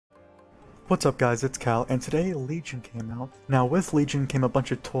What's up guys, it's Cal, and today Legion came out. Now with Legion came a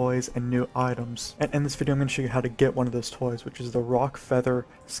bunch of toys and new items, and in this video I'm going to show you how to get one of those toys, which is the Rockfeather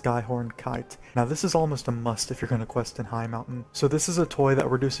Skyhorn Kite. Now this is almost a must if you're going to quest in High Mountain. So this is a toy that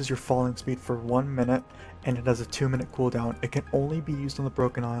reduces your falling speed for 1 minute, and it has a 2-minute cooldown. It can only be used on the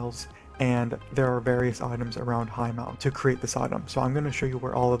Broken Isles, and there are various items around High Mountain to create this item. So I'm going to show you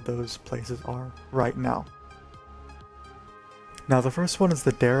where all of those places are right now. Now the first one is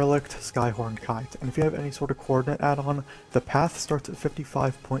the Derelict Skyhorn Kite, and if you have any sort of coordinate add-on, the path starts at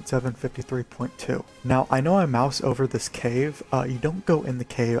 55.7, 53.2. Now I know I mouse over this cave, you don't go in the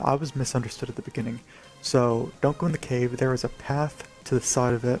cave. I was misunderstood at the beginning. So don't go in the cave, there is a path to the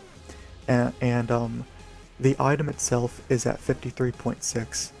side of it, and the item itself is at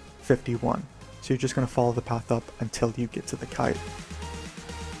 53.6, 51. So you're just going to follow the path up until you get to the kite.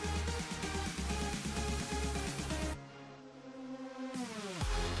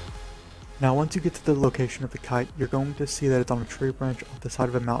 Now once you get to the location of the kite, you're going to see that it's on a tree branch off the side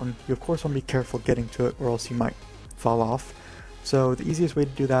of a mountain. You of course want to be careful getting to it or else you might fall off. So the easiest way to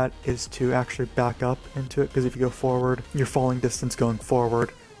do that is to actually back up into it, because if you go forward, your falling distance going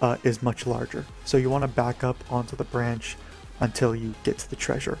forward is much larger. So you want to back up onto the branch until you get to the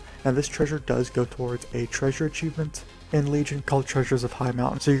treasure. Now this treasure does go towards a treasure achievement in Legion called Treasures of High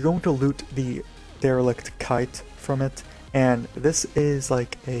Mountain. So you're going to loot the Derelict Kite from it. And this is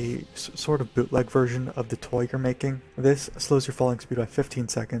like a sort of bootleg version of the toy you're making. This slows your falling speed by 15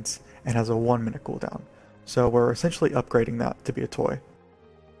 seconds and has a 1-minute cooldown. So we're essentially upgrading that to be a toy.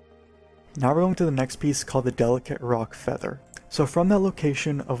 Now we're going to the next piece called the Delicate Rockfeather. So from that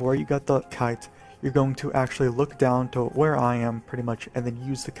location of where you got the kite, you're going to actually look down to where I am pretty much and then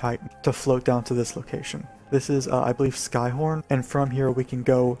use the kite to float down to this location. This is I believe Skyhorn, and from here we can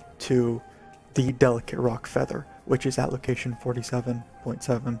go to the Delicate Rockfeather, which is at location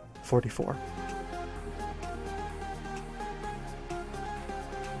 47.744.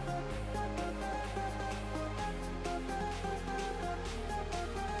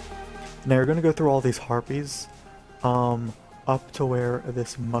 Now you're going to go through all these harpies up to where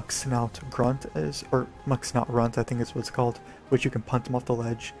this Mucksnout Grunt is, or Mucksnout Runt I think is what it's called, which you can punt them off the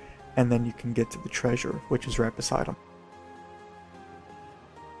ledge, and then you can get to the treasure, which is right beside them.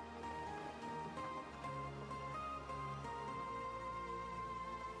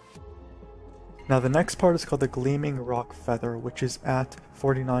 Now the next part is called the Gleaming Rockfeather, which is at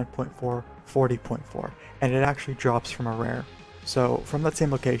 49.4, 40.4, and it actually drops from a rare. So from that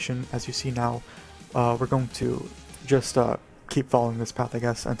same location, as you see now, we're going to just keep following this path, I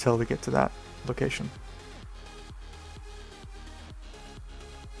guess, until we get to that location.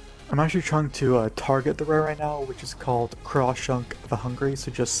 I'm actually trying to target the rare right now, which is called Crosshunk the Hungry, so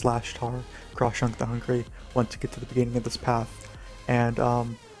just slash tar Crosshunk the Hungry once you get to the beginning of this path. And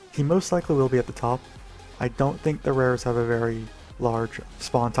he most likely will be at the top. I don't think the rares have a very large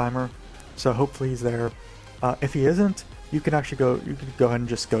spawn timer, so hopefully he's there. If he isn't, you can actually go ahead and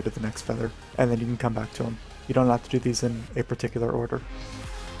just go to the next feather, and then you can come back to him. You don't have to do these in a particular order.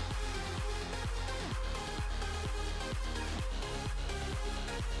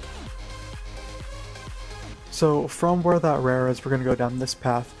 So from where that rare is, we're going to go down this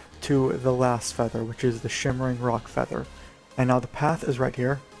path to the last feather, which is the Shimmering Rockfeather. And now the path is right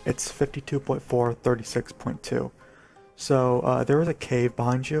here. It's 52.4, 36.2. So there is a cave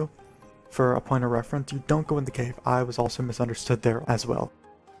behind you. For a point of reference, you don't go in the cave. I was also misunderstood there as well.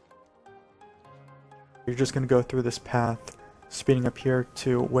 You're just going to go through this path, speeding up here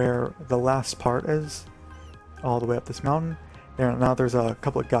to where the last part is, all the way up this mountain. Now there's a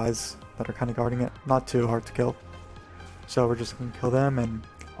couple of guys that are kind of guarding it. Not too hard to kill. So we're just going to kill them and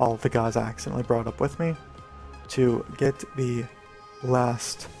all of the guys I accidentally brought up with me to get the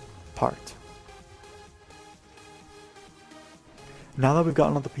last part. Now that we've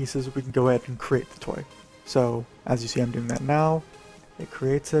gotten all the pieces, we can go ahead and create the toy. So as you see, I'm doing that now. It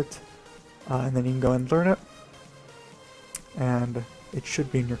creates it, and then you can go and learn it, and it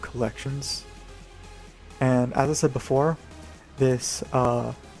should be in your collections. And as I said before, this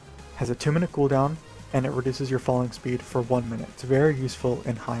has a 2-minute cooldown, and it reduces your falling speed for 1 minute. It's very useful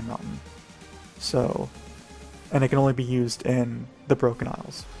in High Mountain. So, and it can only be used in the Broken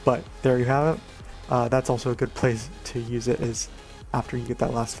Isles. But there you have it. That's also a good place to use it, is after you get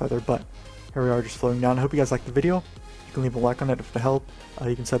that last feather. But here we are, just floating down. I hope you guys liked the video. You can leave a like on it if it helped.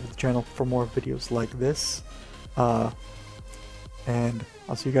 You can sub to the channel for more videos like this. And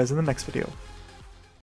I'll see you guys in the next video.